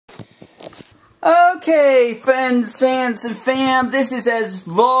Okay, friends, fans, and fam, this is as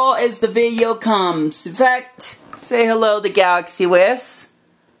raw as the video comes. In fact, say hello to GalaxyWisp.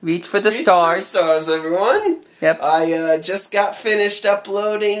 Reach for the stars. Reach for the stars, everyone. Yep. I just got finished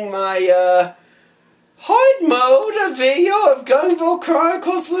uploading my hard mode video of Gunvolt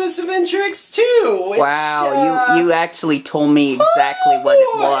Chronicles Loose Adventure X2. Which, wow, you actually told me exactly what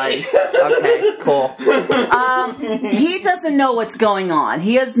it was. Okay, cool. He doesn't know what's going on.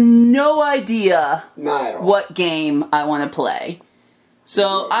 He has no idea what game I want to play.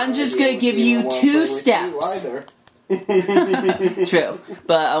 So I'm just going to give you 2 steps. True,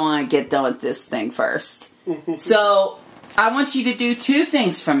 but I want to get done with this thing first. So I want you to do 2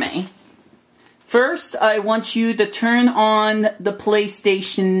 things for me. First, I want you to turn on the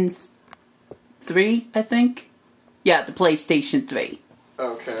PlayStation 3, I think? Yeah, the PlayStation 3.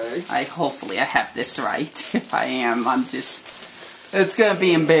 Okay. Hopefully I have this right. If I am, it's gonna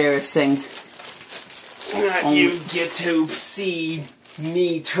be embarrassing. You get to see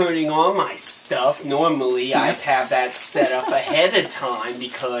me turning on my stuff. Normally, I have that set up ahead of time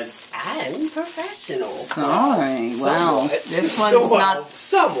because I'm professional. Sorry, well, this one's not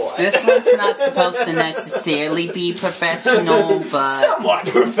supposed to necessarily be professional, but somewhat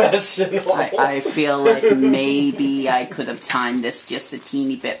professional. I feel like maybe I could have timed this just a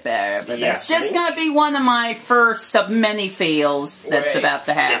teeny bit better, but that's just gonna be one of my first of many fails that's about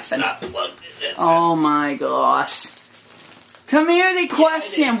to happen. It's not plugged in, oh my gosh. Community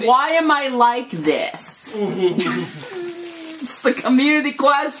question, why am I like this? It's the community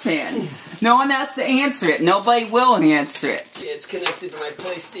question. No one has to answer it. Nobody will answer it. It's connected to my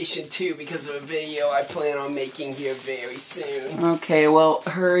PlayStation 2 because of a video I plan on making here very soon. Okay, well,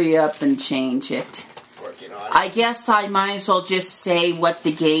 hurry up and change it. Working on it. I guess I might as well just say what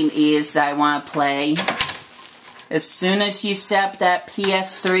the game is that I want to play. As soon as you set up that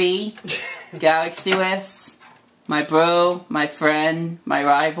PS3, GalaxyWisp, my bro, my friend, my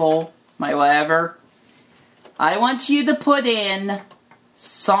rival, my whatever, I want you to put in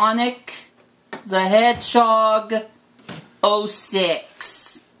Sonic the Hedgehog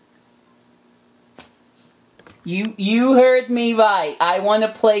 06. You heard me right. I want to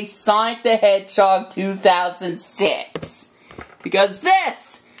play Sonic the Hedgehog 2006. Because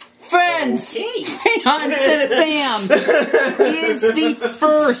this, friends, fiance and fam, is the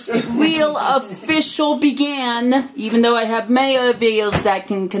first real official began, even though I have many other videos that I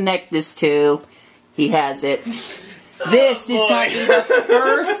can connect this to. He has it. This is going to be the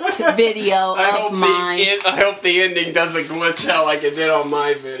first video of mine. I hope the ending doesn't glitch out like it did on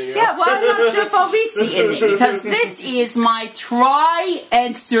my video. Yeah, well, I'm not sure if I'll reach the ending, because this is my Try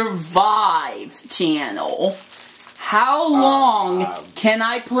and Survive channel. How long can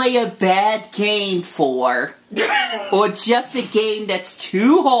I play a bad game for? Or just a game that's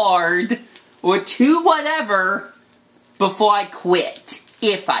too hard, or too whatever, before I quit,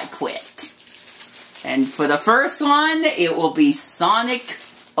 if I quit. And for the first one, it will be Sonic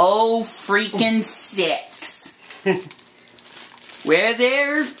 06. Where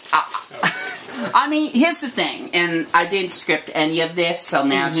there... I mean, here's the thing, and I didn't script any of this, so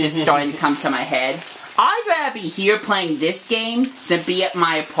now it's just starting to come to my head. I'd rather be here playing this game than be at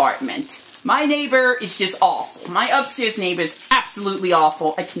my apartment. My neighbor is just awful. My upstairs neighbor is absolutely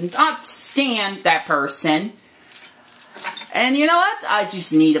awful. I cannot stand that person. And you know what? I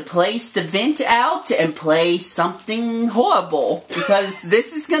just need a place to vent out and play something horrible. Because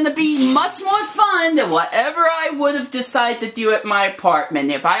this is going to be much more fun than whatever I would have decided to do at my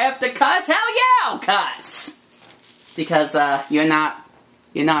apartment. If I have to cuss, hell yeah, I'll cuss! Because, you're not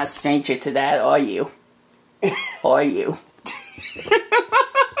a stranger to that, are you? Are you?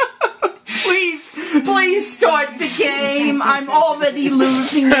 Please start the game. I'm already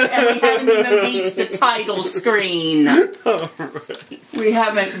losing it, and we haven't even reached the title screen. We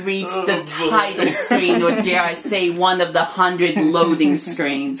haven't reached the title screen, or dare I say, one of the 100 loading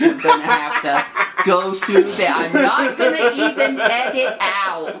screens we're gonna have to go through there. I'm not gonna even edit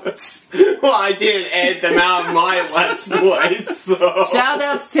out. Well, I didn't edit them out of my Let's Play, so...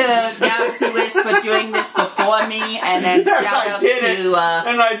 Shoutouts to GalaxyWisp for doing this before me, and then shoutouts to...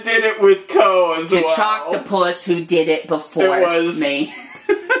 and I did it with Co as well. Chalktopus, who did it before me.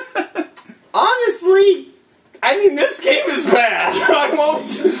 Honestly, I mean, this game is bad. I won't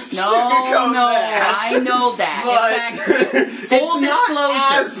sugarcoat that. I know that. But In fact, full it's disclosure.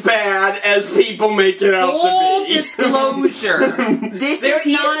 not as bad as people make it out to Full be. disclosure. This There is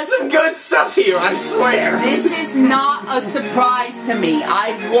not some good stuff here, I swear. This is not a surprise to me.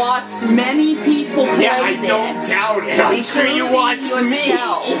 I've watched many people play I this. don't doubt it. I'm sure you watched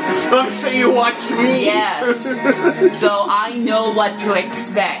yourself. me. I'm sure you watched me. Yes. So I know what to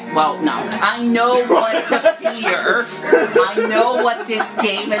expect. Well, no. I know what to fear. I know what this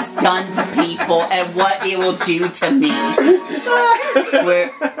game has done to people and what it will do to me. We're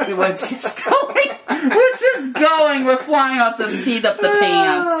just going. We're just going. We're flying out the seat of the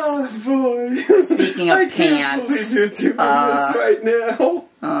pants. Oh, boy. Speaking of pants. I can't believe you're doing this right now.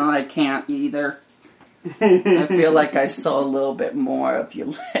 I can't either. I feel like I saw a little bit more of your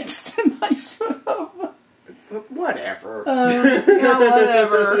legs than I should have. Whatever. Yeah,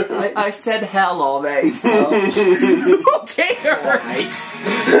 whatever. I said hell already, so who cares?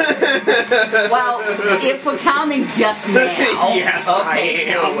 Well, if we're counting just now, yes,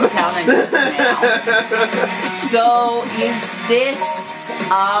 okay, I am. we're counting just now. So, is this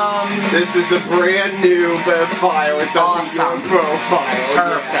This is a brand new file. It's on your profile.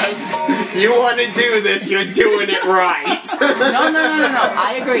 Perfect. Yes. You want to do this? You're doing it right. No.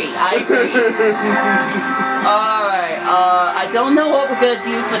 I agree. Alright, I don't know what we're gonna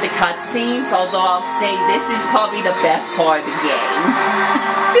do for the cutscenes, although I'll say this is probably the best part of the game.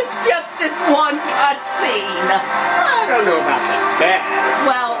 It's just this one cutscene. I don't know about the best.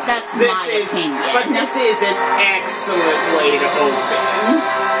 Well, that's my opinion. But this is an excellent way to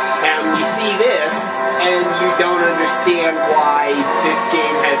open. You see this, and you don't understand why this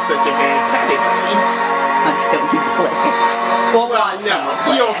game has such a bad pedigree. Until you play it. Well,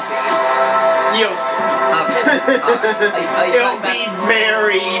 you'll see. You'll see. Okay. It'll be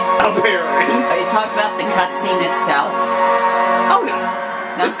very apparent. Are you talking about the cutscene itself? Oh, no.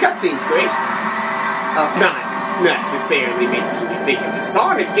 This cutscene's great. Okay. Not necessarily making me think of a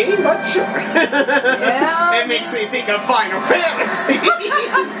Sonic game, but sure. Yeah. It makes me think of Final Fantasy.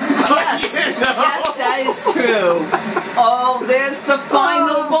 Yes, that is true. Oh, there's the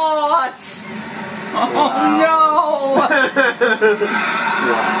final boss. Oh no! Wow.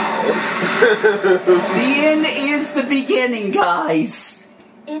 The end is the beginning, guys.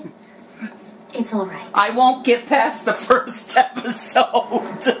 It's alright. I won't get past the first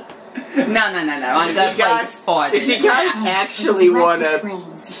episode. No. I'm gonna play farther. If you guys actually want to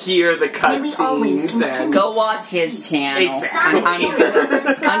hear the cutscenes, and go watch his channel. Exactly.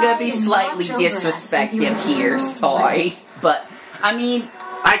 I'm gonna be slightly disrespectful here, sorry. But, I mean,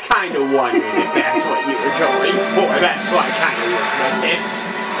 I kind of wondered if that's what you were going for. That's why I kind of went with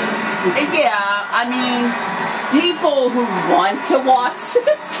it. Yeah, I mean, people who want to watch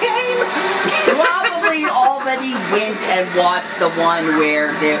this game probably already went and watched the one where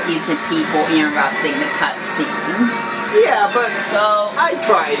there isn't people interrupting the cutscenes. Yeah, but so I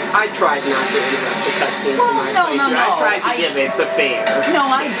tried not to interrupt the cutscenes in my playthrough. No. I tried to give it the fair. No,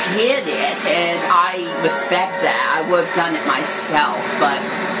 I get it, and I respect that. I would have done it myself, but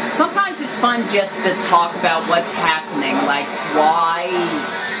sometimes it's fun just to talk about what's happening, like why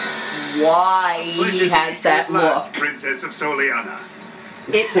he has that look. Princess of Soliana.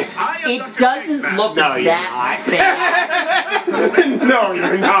 It doesn't look that bad. No,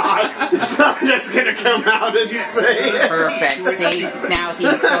 you're not. I'm just gonna come out and say it. Perfect. See, now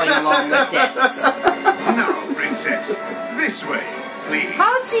he's going along with it. No, Princess. This way, please.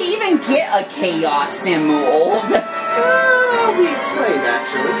 How'd she even get a Chaos Emerald? We explained,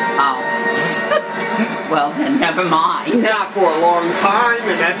 actually. Oh. Well, then, never mind. Not for a long time,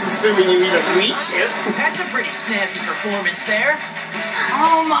 and that's assuming you even reach it. That's a pretty snazzy performance there.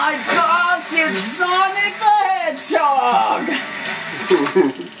 Oh my gosh, it's Sonic the Hedgehog!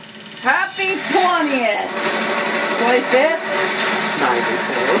 Happy 20th! 25th?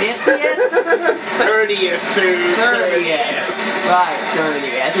 50th? 30th, dude. 30th. Right,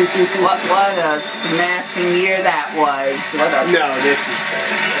 30th. What a smashing year that was. No, this is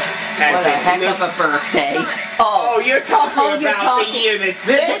 30th. What a heck of a birthday. Oh, you're talking about the year that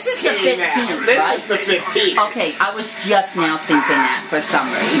this is the 15th, This right? is the 15th. Okay, I was just now thinking that for some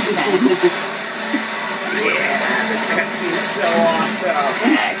reason. Yeah, this cutscene's so awesome.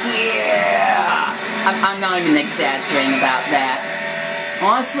 Heck yeah! I'm not even exaggerating about that.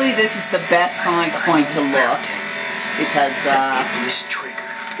 Honestly, this is the best Sonic's going to look. Because,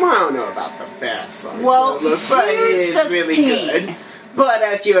 Well, I don't know about the best Sonic's well, look, but it is really good. But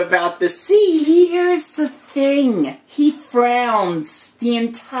as you're about to see, here's the thing. He frowns the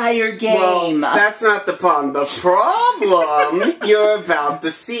entire game. Well, that's not the problem. The problem you're about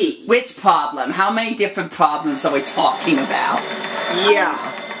to see. Which problem? How many different problems are we talking about? Yeah.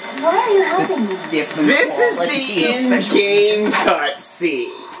 Why are you helping me? Different This is the qualities. in-game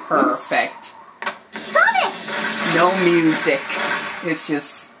cutscene. Perfect. Sonic! No music. It's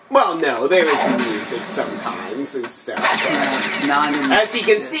just... Well, no, there is music sometimes and stuff. But not in as you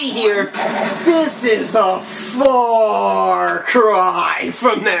can see here, this is a far cry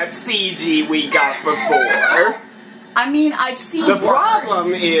from that CG we got before. I mean, I've seen The worse. problem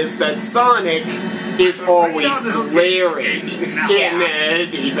is that Sonic is always glaring in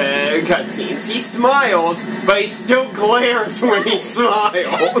the cutscenes. He smiles, but he still glares when he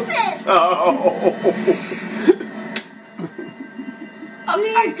smiles. So... I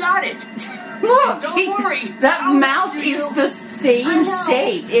mean, I got it. look, Don't worry. that I'll mouth let you is know. the same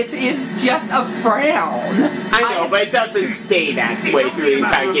shape. It is just a frown. I know, but it doesn't stay that way through the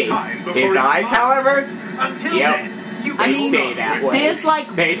entire game. His eyes, however, Until yep. then, you I They mean, stay that way. there's like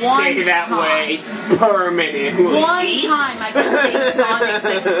They one stay that time. way permanently. One time I can say Sonic's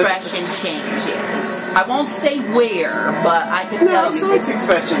expression changes. I won't say where, but I can No, tell you. Sonic's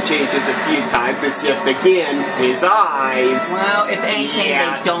expression changes a few times. It's just, again, his eyes. Well, if anything,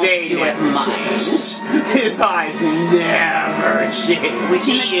 Yeah, they don't do it never much. change. His eyes never change.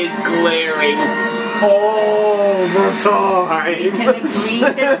 He is glaring all the We time. can agree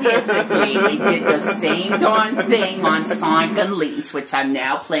to disagree. We did the same darn thing on Sonic Unleashed, which I'm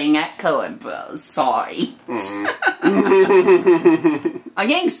now playing at Cohen Bros. Sorry. I'm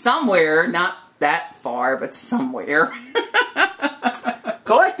getting somewhere, not that far, but somewhere.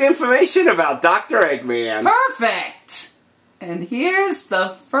 Collect information about Dr. Eggman. Perfect! And here's the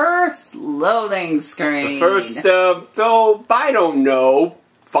first loading screen. First, though, I don't know,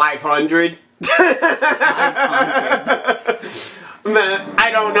 500? 500. I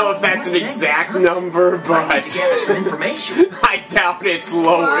don't know if that's an exact number, but gather some information. I doubt it's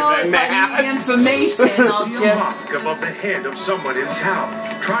lower Well, than if I that. need information, I'll See a just... mark above the head of someone in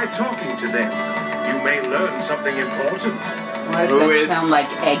town. Try talking to them. You may learn something important. Why does Who that is- sound like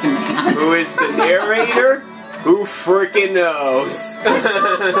Eggman? Who is the narrator? Who frickin' knows? I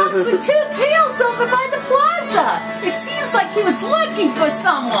saw a fox with two tails over by the plaza. It seems like he was looking for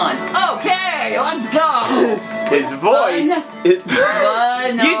someone. Okay, let's go. His voice. You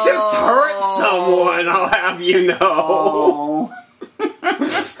Fun. just hurt someone, I'll have you know. Oh.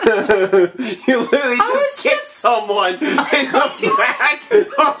 You literally was just kicked someone in the back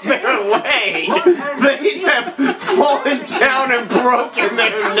of their leg. They have fallen down and broken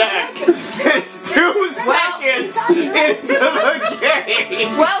their neck. It's 2 seconds into the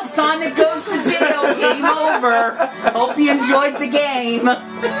game. Well, Sonic goes to jail. Game over. Hope you enjoyed the game. I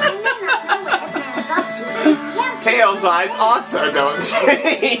may not know what Eggman's up to, but he can't Tails' eyes also don't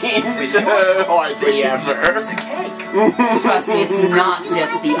change. Hardly ever. It's a cake. Trust me, it's not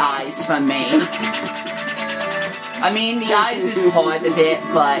just the eyes for me. I mean, the eyes is part of it,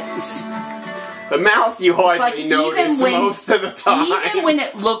 but The mouth you it's like hardly notice most of the time. even when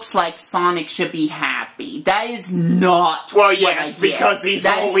it looks like Sonic should be happy, that is not Well, what yes, I get. because he's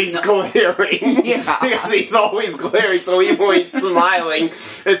That is always not- glaring. Yeah. Because he's always glaring, so even when he's smiling,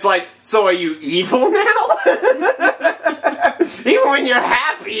 it's like, so are you evil now? Even when you're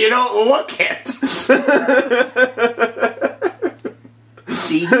happy, you don't look it.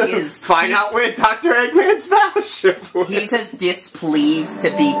 See, he is... Find out where Dr. Eggman's fellowship was. He's as displeased to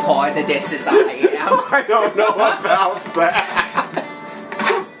be part of this as I am. I don't know about that.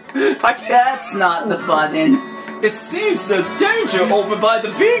 That's not the button. It seems there's danger over by the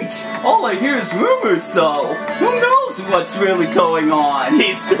beach. All I hear is rumors, though. Who knows what's really going on?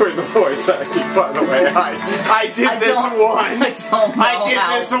 He's doing the voice acting, by the way. I did this once.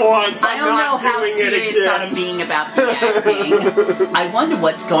 I don't know how doing it serious I'm again. being about the acting. I wonder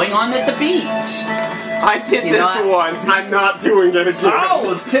what's going on at the beach. I did You know this what? once. I'm not doing it again. I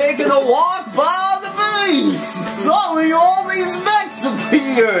was taking a walk by the beach, and suddenly all these mechs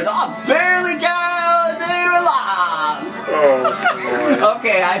appeared. I barely got there alive. Oh,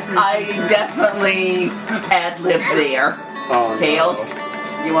 Okay, I definitely ad-libbed there. Oh, no. Tails,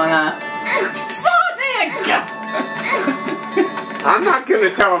 you wanna... Sonic! I'm not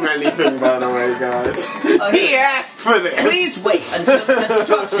gonna tell him anything, by the way, guys. He asked for this. Please wait until the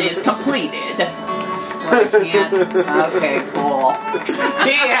construction is completed. I can't... Okay, cool.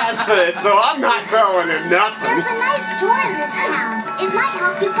 He asked for this, so I'm not telling him nothing. There's a nice store in this town. It might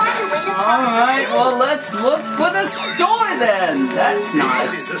help you find a way to cross Alright, well let's look for the store then. That's not a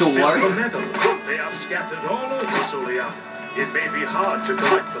This is a store. silver medal. They are scattered all over Soliana. It may be hard to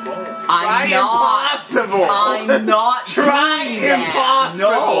collect them all. I'm not. Impossible. I'm not Try doing that. impossible.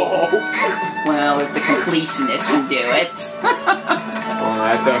 No. Well, if the completionist can do it. Well,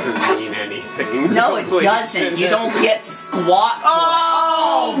 that doesn't mean anything. No, it doesn't. You don't get squat for it.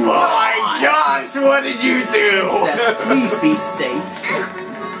 Oh my gosh, what did you do? Princess, please be safe.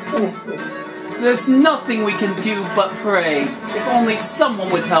 There's nothing we can do but pray. If only someone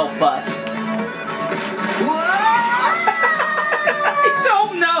would help us.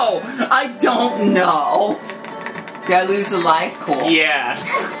 I don't know. Did I lose a life? Cool. Yeah.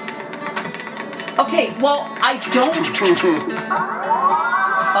 Okay, well, I don't...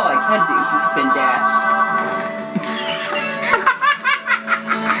 Oh, I can do some spin dash.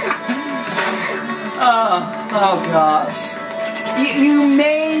 Oh gosh. You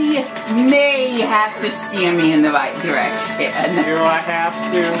may have to steer me in the right direction. Do I have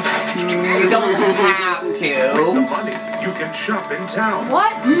to? You don't have The to. money you can shop in town.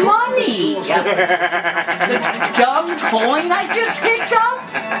 What money? The dumb coin I just picked up?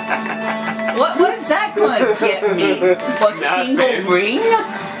 What is that going to get me? A single ring?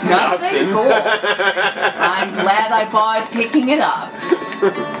 Nothing? Cool. I'm glad I bothered picking it up.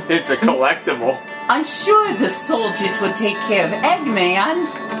 It's a collectible. I'm sure the soldiers would take care of Eggman.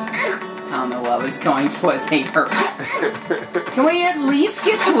 I don't know what I was going for there. Can we at least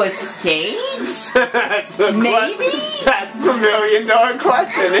get to a stage? That's the Maybe? That's the $1 million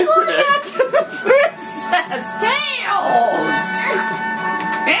question, isn't We're it? not to the princess! Tails!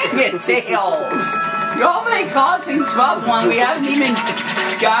 Dang it, Tails! You're already causing trouble and we haven't even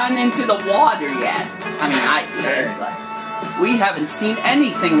gotten into the water yet. I mean, I did, but... We haven't seen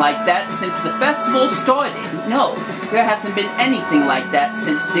anything like that since the festival started. No, there hasn't been anything like that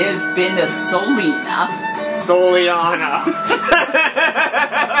since there's been a Solina. Soliana.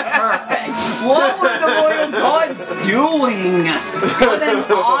 Perfect. What were the royal guards doing? What am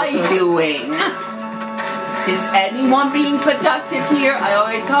I doing? Is anyone being productive here? I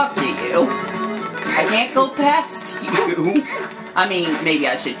already talked to you. I can't go past you. I mean, maybe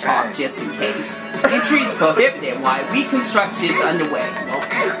I should talk just in case. Entry is prohibited while reconstruction is underway. Well,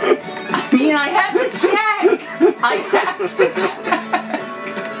 I mean, I had to check! I had to check!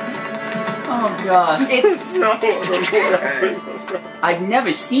 Oh gosh, it's... I've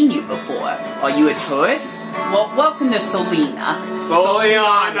never seen you before. Are you a tourist? Well, welcome to Solina.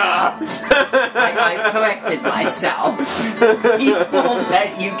 Soliana. I corrected myself. People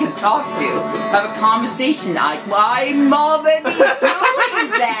that you can talk to. Have a conversation. I'm already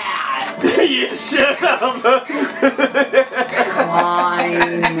doing that! You should have.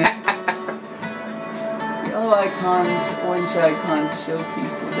 Fine. Yellow icons, orange icons show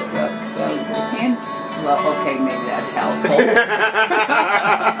people that have valuable hints. Well, okay, maybe that's helpful.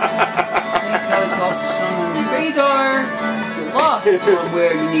 Colors also shown on the radar. If you're lost or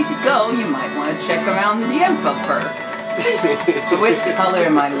where you need to go, you might want to check around the info first. So which color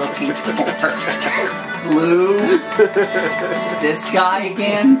am I looking for? Blue? This guy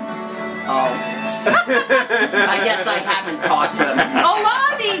again? Oh. I guess I haven't talked to him. A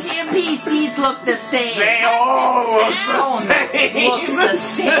lot of these NPCs look the same. They all look the same. Looks the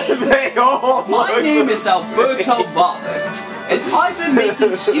same. They all My look name is Alberto Robert, and I've been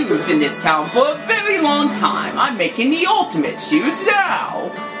making shoes in this town for a very long time. I'm making the ultimate shoes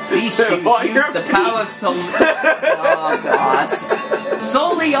now. These shoes use the power of oh gosh.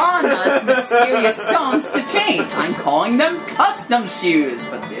 Soliana's mysterious stones to change. I'm calling them custom shoes,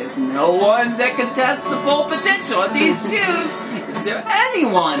 but there's no one that can test the full potential of these shoes. Is there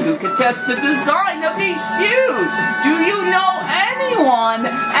anyone who can test the design of these shoes? Do you know anyone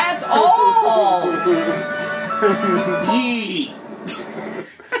at all? Yee.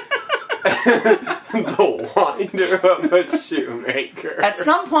 the winder of a shoemaker. At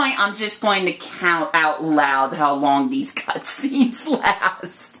some point, I'm just going to count out loud how long these cutscenes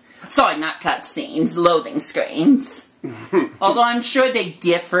last. Sorry, not cutscenes, loading screens. Although I'm sure they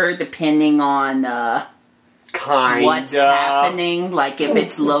differ depending on what's happening. Like if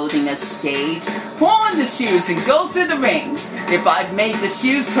it's loading a stage. Pull on the shoes and go through the rings. If I've made the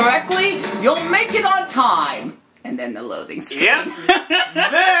shoes correctly, you'll make it on time. And then the loading screen. Yep.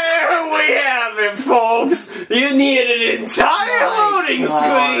 There we have it, folks. You need an entire loading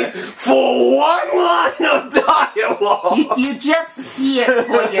screen for one line of dialogue. You just see it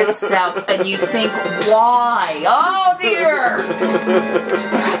for yourself and you think, why? Oh dear!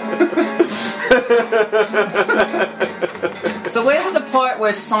 So where's the part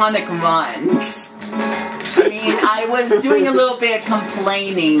where Sonic runs? I mean, I was doing a little bit of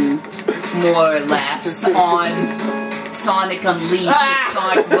complaining, more or less, on Sonic Unleashed if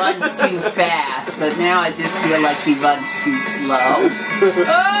Sonic runs too fast, but now I just feel like he runs too slow.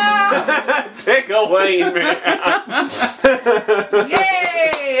 Pick a lane, man.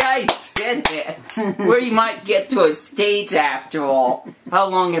 Yay! I did it! We might get to a stage after all. How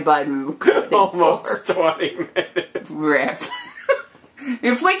long have I been recording Almost for? 20 minutes. Rip.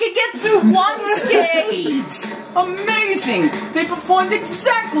 If we could get through one stage! Amazing! They performed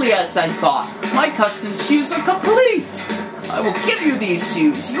exactly as I thought. My custom shoes are complete. I will give you these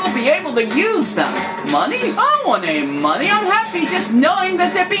shoes. You will be able to use them. Money? I don't want any money. I'm happy just knowing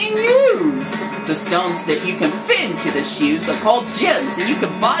that they're being used. The stones that you can fit into the shoes are called gems, and you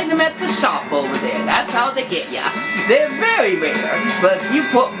can buy them at the shop over there. That's how they get ya. They're very rare, but if you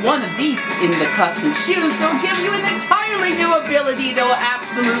put one of these in the custom shoes, they'll give you an entirely new ability that will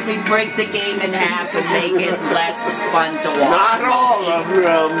absolutely break the game in half and make it less fun to watch. Not all of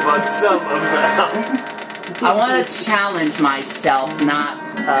them, but some of them. I want to challenge myself, not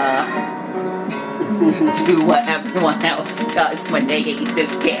do what everyone else does when they hate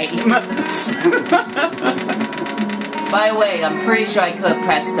this game. By the way, I'm pretty sure I could have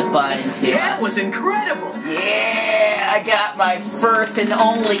pressed the button too. That was incredible! Yeah, I got my first and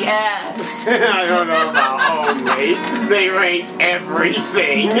only S. I don't know about only. They rank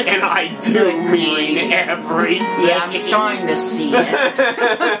everything, and I do mean everything. Yeah, I'm starting to see it.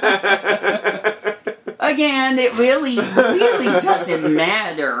 Again, it really doesn't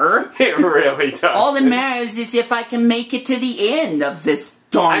matter. It really does. All that matters is if I can make it to the end of this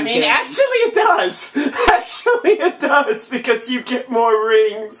darn game. Actually it does. Actually it does, because you get more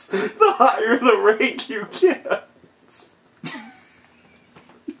rings the higher the rank you get.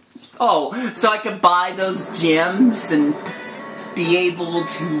 Oh, so I can buy those gems and be able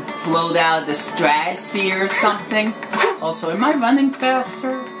to float out of the stratosphere or something? Also, am I running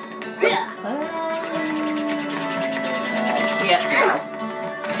faster?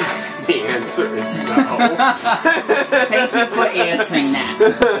 The answer is no. Thank you for answering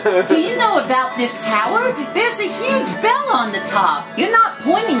that. Do you know about this tower? There's a huge bell on the top. You're not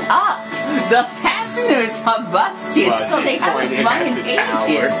pointing up. The fasteners are busted, so they haven't run in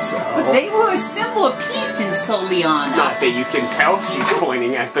ages. But they were a symbol of peace in Soliana. Not that you can tell she's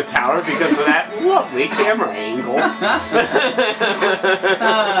pointing at the tower because of that lovely camera angle.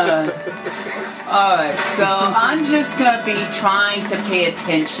 Alright, so I'm just gonna be trying to pay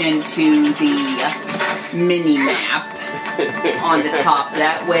attention to the mini-map on the top.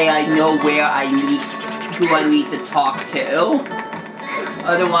 That way I know who I need to talk to.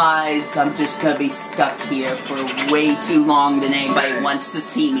 Otherwise, I'm just gonna be stuck here for way too long than anybody wants to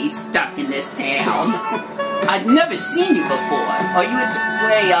see me stuck in this town. I've never seen you before. Are you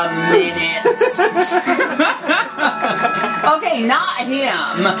wait a minute. Okay, not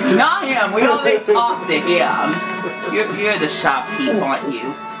him. Not him. We already talked to him. You're the shopkeep, aren't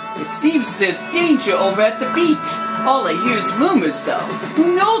you? It seems there's danger over at the beach. All I hear is rumors, though.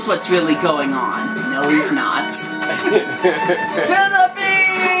 Who knows what's really going on? No, he's not. To the beach!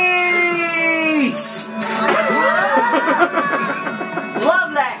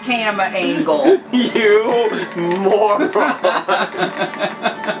 Love that camera angle. You moron.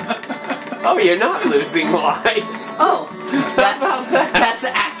 Oh, you're not losing lives. Oh, that's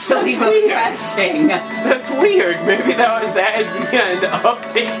actually refreshing. That's weird. Maybe that was an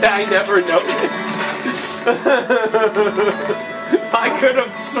update that I never noticed. I could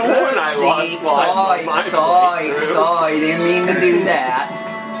have sworn I lost lives. Sorry, didn't mean to do that.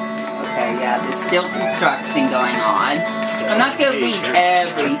 Okay, yeah, there's still construction going on. I'm not gonna read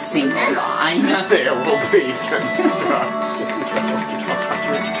every single line. There will be construction.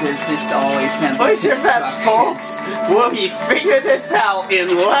 There's just always gonna be Place your construction. bets, folks. Will he figure this out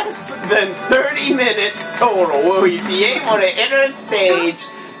in less than 30 minutes total? Will he be able to enter a stage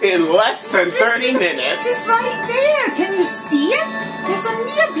in less than 30 minutes? It's right there. Can you see it? There's a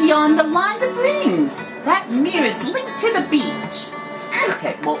mirror beyond the line of rings. That mirror is linked to the beach.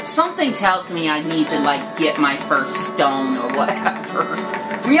 Okay, well, something tells me I need to, like, get my first stone or whatever.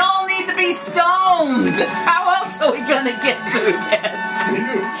 We all need to be stoned! How else are we gonna get through this?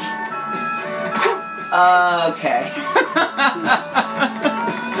 Okay.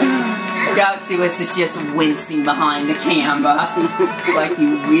 GalaxyWisp is just wincing behind the camera. Like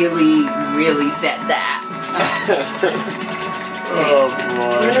you really, really said that. Oh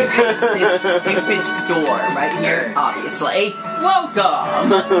boy. This stupid store right here, obviously.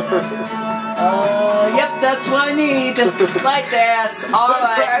 Welcome! Yep, that's what I need. Like this.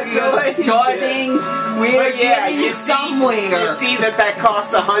 Alright, we're starting. We're getting somewhere. You see that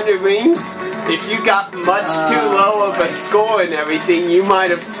costs 100 rings? If you got much too low of a score and everything, you might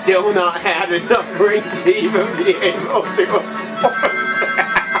have still not had enough rings to even be able to afford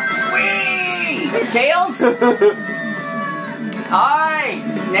Whee! Tails? Alright,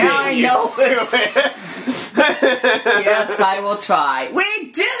 now I know it. Yes, I will try.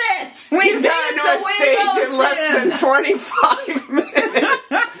 We did it! We got into a stage in less than 25 minutes.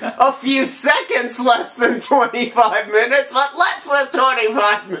 A few seconds less than 25 minutes, but less than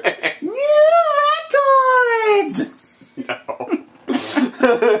 25 minutes. New record! No.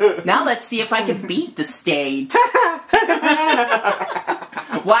 Now let's see if I can beat the stage.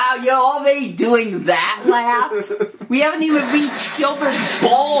 Wow, you're already doing that laugh? We haven't even reached Silver's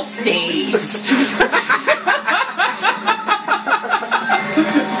ball stage.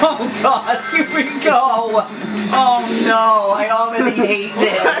 Oh gosh, here we go. Oh no, I already hate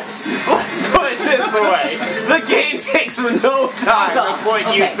this. Let's put it this way. The game takes no time to put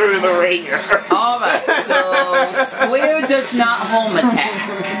you through the ringer. Alright, so Square does not home attack.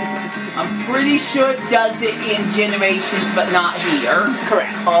 I'm pretty sure it does it in Generations, but not here.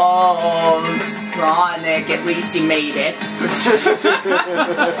 Correct. Oh, Sonic, at least you made it.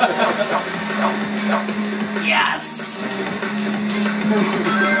 Yes!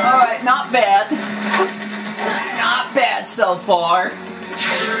 Alright, not bad. Not bad so far. If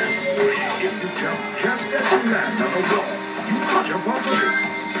you jump just as you land on the wall, you can jump off of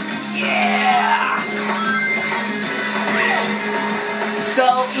it. Yeah!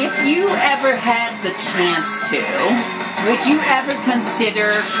 So, if you ever had the chance to, would you ever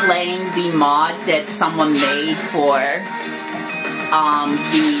consider playing the mod that someone made for,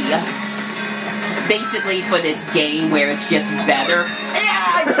 basically for this game where it's just better?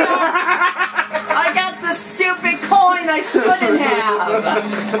 Yeah, I got the stupid coin I shouldn't have!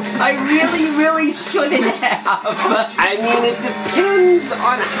 I really shouldn't have! I mean, it depends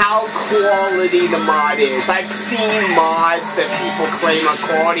on how quality the mod is. I've seen mods that people claim are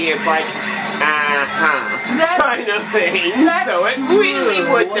quality, it's like, kind of thing. So it really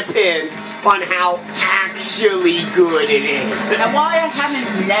would depend on how actually good it is. Now, while I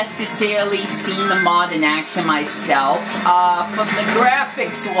haven't necessarily seen the mod in action myself, from the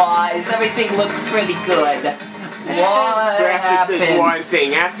graphics-wise, everything looks pretty good. What Graphics happened? is one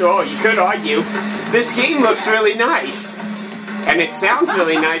thing. After all, you could argue, this game looks really nice. And it sounds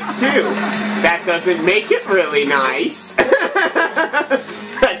really nice, too. That doesn't make it really nice.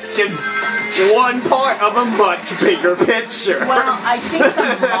 That's just one part of a much bigger picture. Well, I think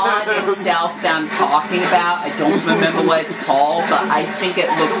the mod itself that I'm talking about, I don't remember what it's called, but I think it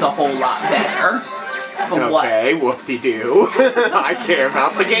looks a whole lot better. Okay, whoop-de-doo. I care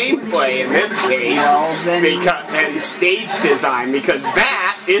about the gameplay in this case. Well, then... and stage design, because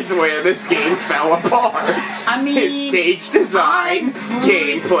that is where this game fell apart. I mean... It's stage design,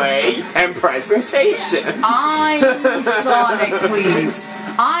 gameplay, and presentation. Sonic, please.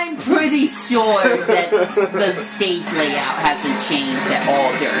 I'm pretty sure that the stage layout hasn't changed at all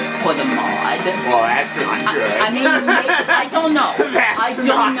for the mod. Well, that's not good. I mean, I don't know. I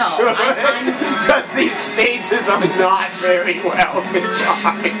don't know. Because these stages are not very well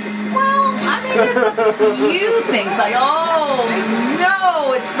designed. Well, I mean, there's a few things like, oh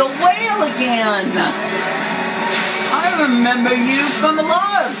no, it's the whale again. I remember you from a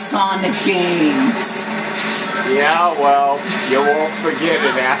lot of Sonic games. Yeah, well, you won't forget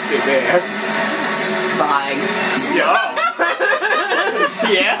it after this. Bye. Jump!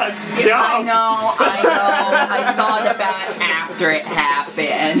 Yes, jump! I know. I thought about it after it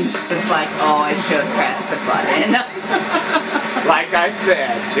happened. It's like, oh, I should press the button. Like I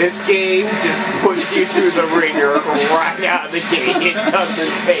said, this game just puts you through the ringer right out of the gate. It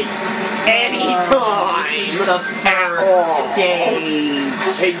doesn't take any time. This is the first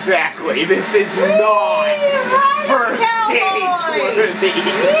stage. Exactly. This is not first stage worthy.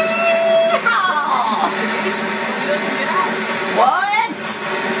 What?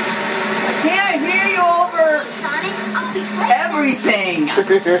 I can't hear you over everything.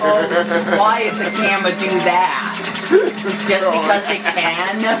 Oh, why did the camera do that? Just because it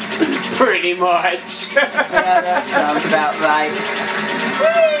can? Pretty much. Yeah, that sounds about right.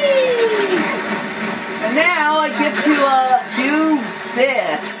 Whee! And now I get to do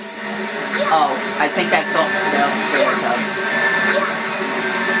this. Oh, I think that's all. No, there it goes.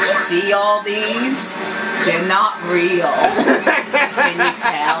 See all these? They're not real. Can you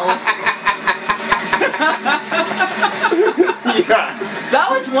tell? Yes. That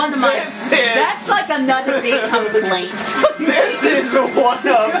was one of my. That's That's like another big complaint. This is one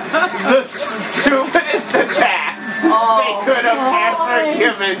of the stupidest attacks they could have ever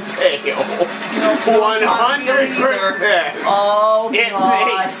given Tails. 100%. Oh, it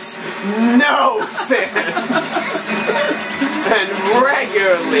makes no sense. And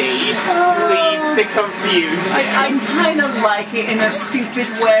regularly leads to confusion. I kind of like it in a stupid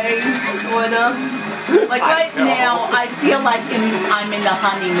way, sort of. Like right now, I feel like I'm in the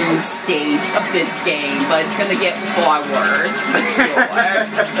honeymoon stage of this game, but it's gonna get far worse, for sure.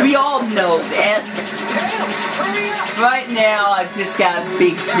 We all know this. Right now, I've just got a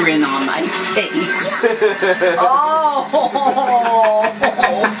big grin on my face. Oh!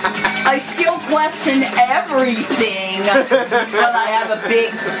 I still question everything, but I have a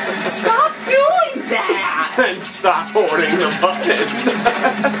big... Stop doing that! And stop holding the button.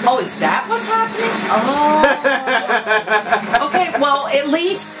 Oh, is that what's happening? Oh. Okay, well, at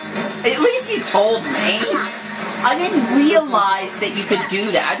least you told me. I didn't realize that you could do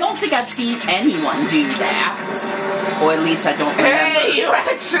that. I don't think I've seen anyone do that. Or at least I don't remember. Hey, you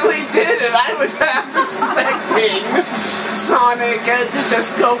actually did it! I was half expecting Sonic to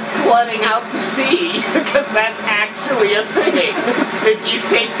just go flooding out the sea. Because that's actually a thing. If you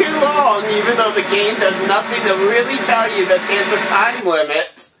take too long, even though the game does nothing to really tell you that there's a time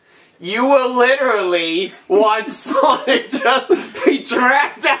limit, you will literally watch Sonic just be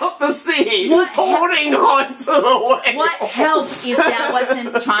dragged out the sea, holding on to the whale. What helps is that I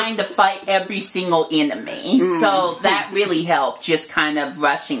wasn't trying to fight every single enemy, so that really helped, just kind of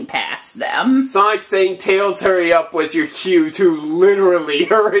rushing past them. Sonic saying, "Tails, hurry up," was your cue to literally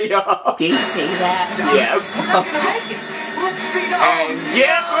hurry up. Did he say that? Yes. Let's speed up. And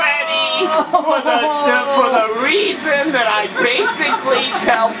get ready for the reason that I basically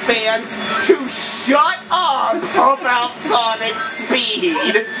tell fans to shut up about Sonic's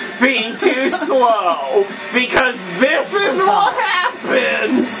speed being too slow. Because this is what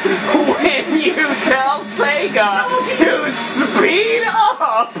happens when you tell Sega to speed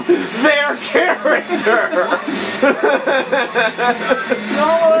up their character.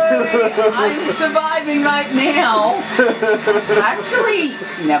 Don't worry, I'm surviving right now. Actually,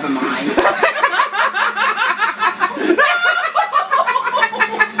 never mind.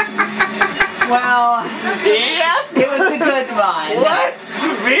 Well, Yep. it was a good run. Let's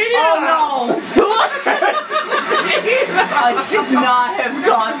speed up. Oh no! I should not have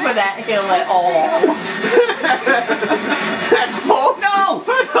gone for that hill at all. And folks, No!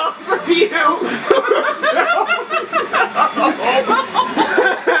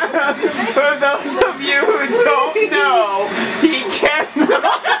 for those of you who don't know, he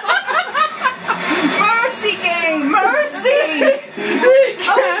cannot. Mercy game! Mercy! He I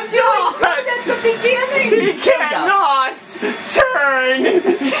was doing cannot. good at the beginning! He cannot turn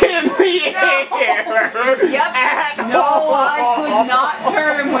in the air. Yep. At No, all. I could not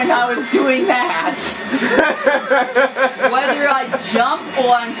turn when I was doing that. Whether I jump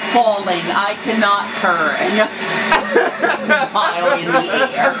or I'm falling, I cannot turn while in the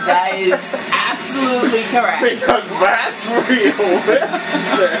air. That is absolutely correct. Because that's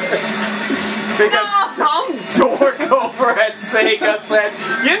realistic. Because some dork over at Sega said,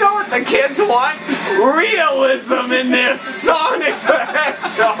 you know what the kids want? Realism in this Sonic the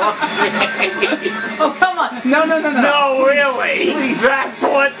Hedgehog game. Oh, come on. No. No, really. Please. That's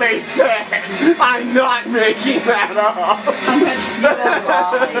what they said. I'm not making that up. I'm at zero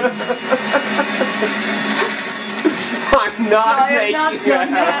lives. I'm not I have making not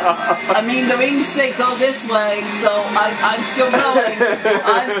done that up. that. I mean, the rings say go this way, so I'm still going.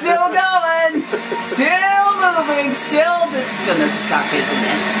 I'm still going. Still moving. Still. This is gonna suck, isn't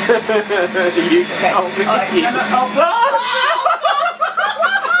it? You tell me.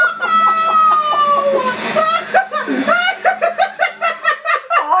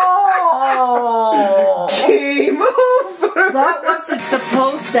 Oh! Game over. That wasn't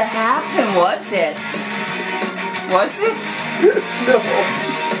supposed to happen, was it? Was it? No.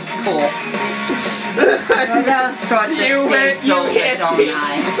 Cool. So I gotta start this stage over, don't I?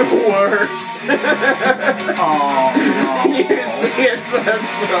 Worse. Oh, no. You see it says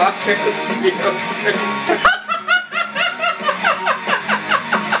progress.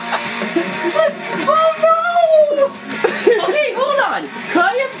 Oh no! Okay, hold on. Could I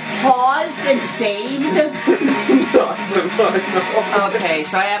have paused and saved? Not to my knowledge. Okay,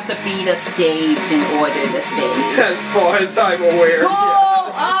 so I have to beat a stage in order to save. As far as I'm aware.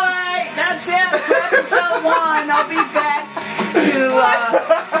 Cool! Alright, that's it for episode 1. I'll be back to do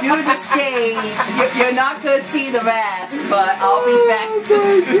the stage. You're not going to see the rest, but I'll be back to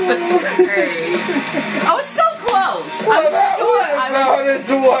do the stage. I was so close. I'm sure I was as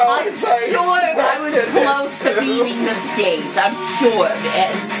well. I'm sure I was close to beating the stage. I'm sure of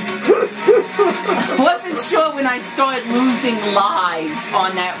it. Wasn't sure when I started losing lives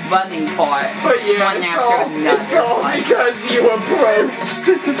on that running part. But yeah, it's all because you approached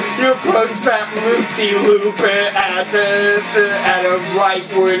that loop-de-loop at a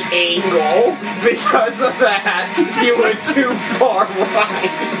rightward angle. Because of that, you were too far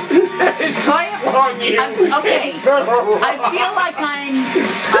right. It swung you okay, into the right. I feel like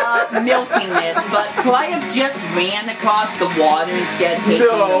I'm milking this, but could I have just ran across the water instead of taking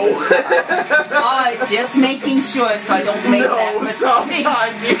the loop? Alright, just making sure so I don't make that mistake.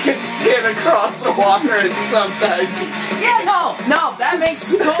 Sometimes you can skid across the water and sometimes you can't. Yeah, no, that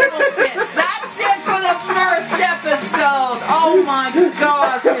makes total sense. That's it for the first episode. Oh my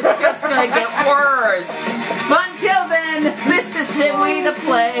gosh, it's just gonna get worse. But until then, this has been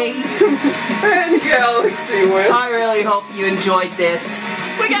Wii2Play. And GalaxyWisp. I really hope you enjoyed this.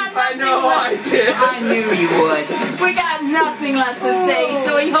 We got nothing I did. I knew you would. We got nothing left to say,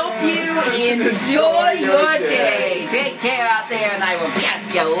 so we hope you enjoy your day. Take care out there, and I will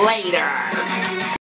catch you later.